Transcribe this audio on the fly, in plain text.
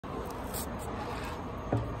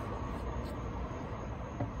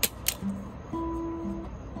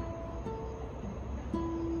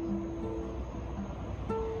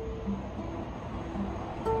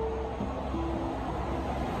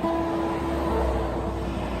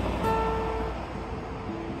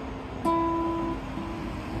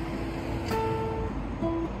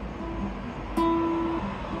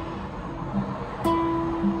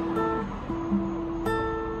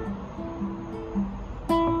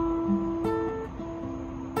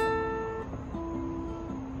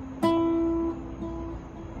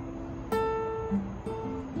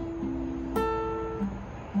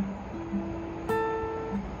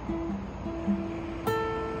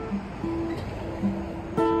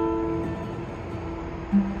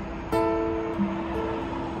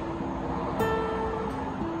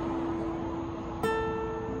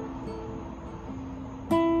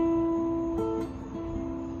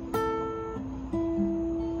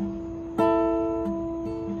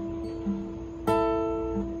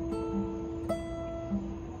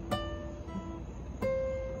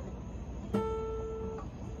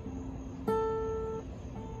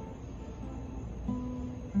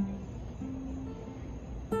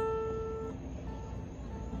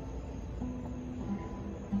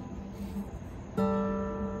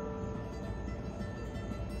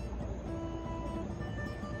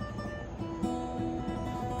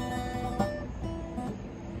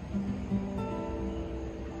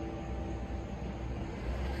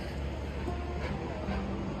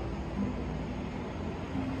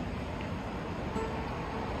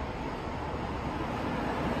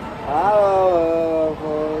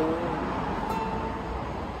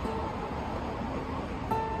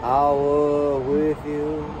I was with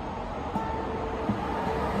you.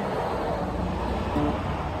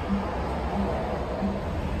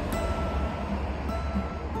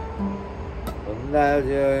 I'm not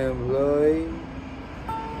your employee.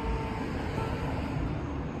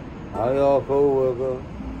 I'm your co-worker.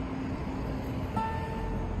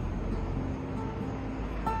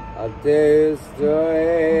 I'll tell you a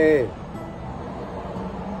story.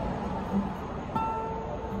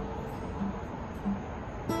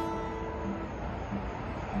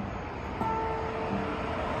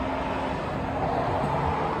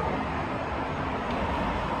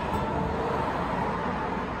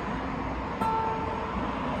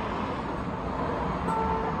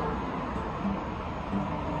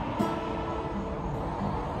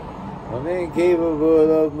 I'm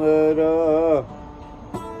incapable of murder.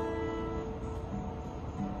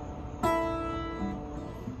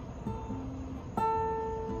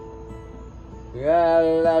 We got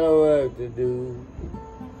a lot of work to do.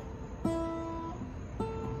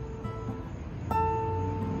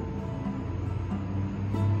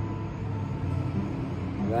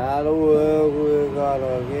 A lot of work we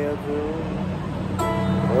gotta get through.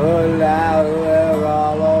 A lot of work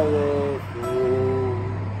all over.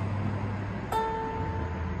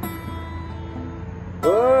 A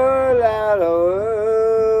lot of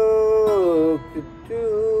work to do,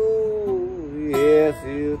 yes,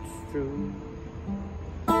 it's true.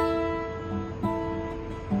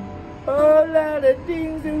 A lot of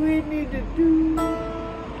things that we need to do.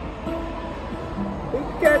 We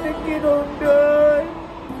got to get on done.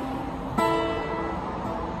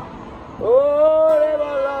 Oh, they have a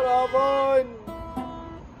lot of fun.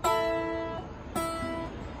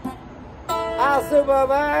 I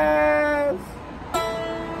supervise.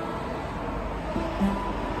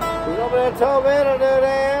 Nobody told me to do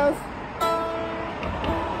this.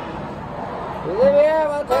 Let me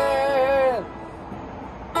have a chance.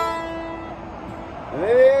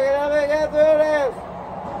 Maybe you can help me get through this.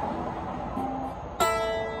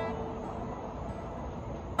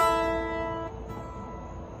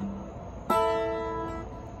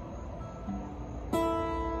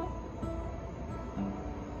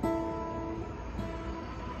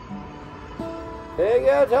 Take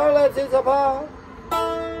your toiletries apart.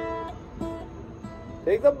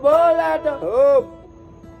 Take the ball out the hoop.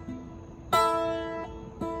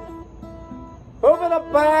 Hoop in the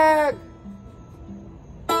bag.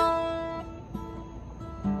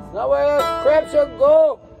 It's not where the crap should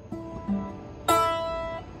go.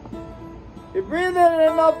 You're breathing in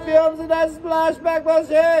enough fumes in that splashback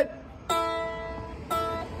machine.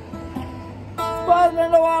 It's buzzing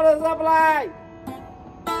in the water supply.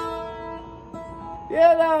 You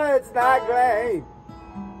know it's not great.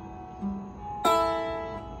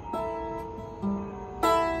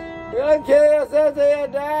 You're gonna kill yourself till you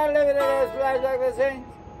die living in this flashback machine.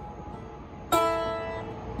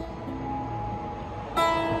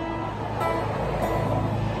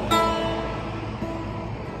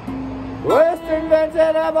 Worst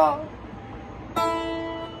invention ever.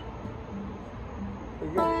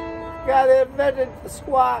 guy that invented the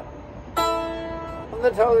squat on the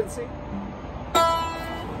toilet seat.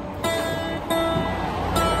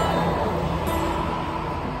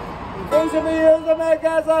 He thinks of me used to make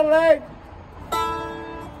us on late.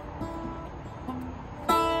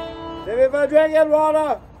 Maybe if I drink in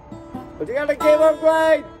water, but you gotta keep them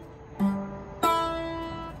great.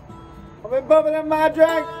 I've been pumping in my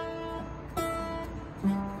drink.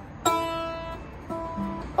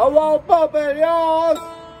 I won't pump in yours.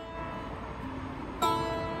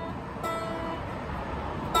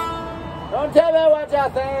 Don't tell me what you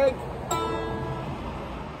think.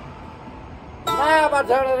 My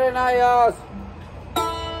opportunity, not yours.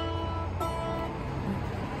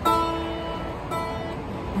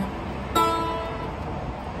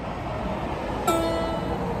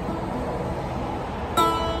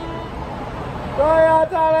 Throw your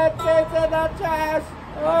toilet seats in the trash.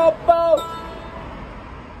 Oh, both.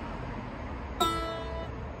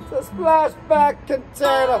 It's a splashback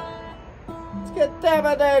container. It's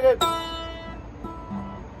contaminated.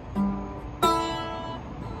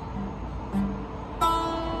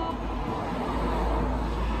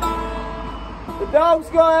 The dogs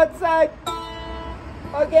go outside.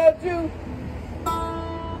 I'll get you.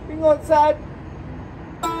 You go outside.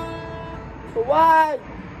 But why?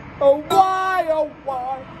 Oh why? Oh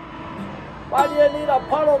why? Why do you need a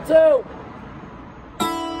puddle too?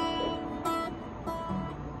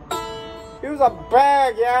 Use a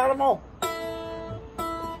bag, you animal.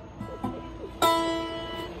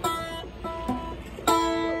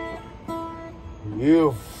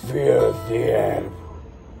 You filthy animal.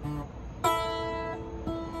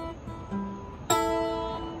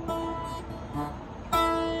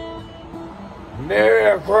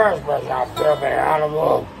 Merry Christmas, you filthy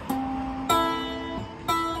animal.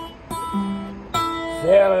 See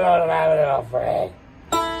you later, my little friend.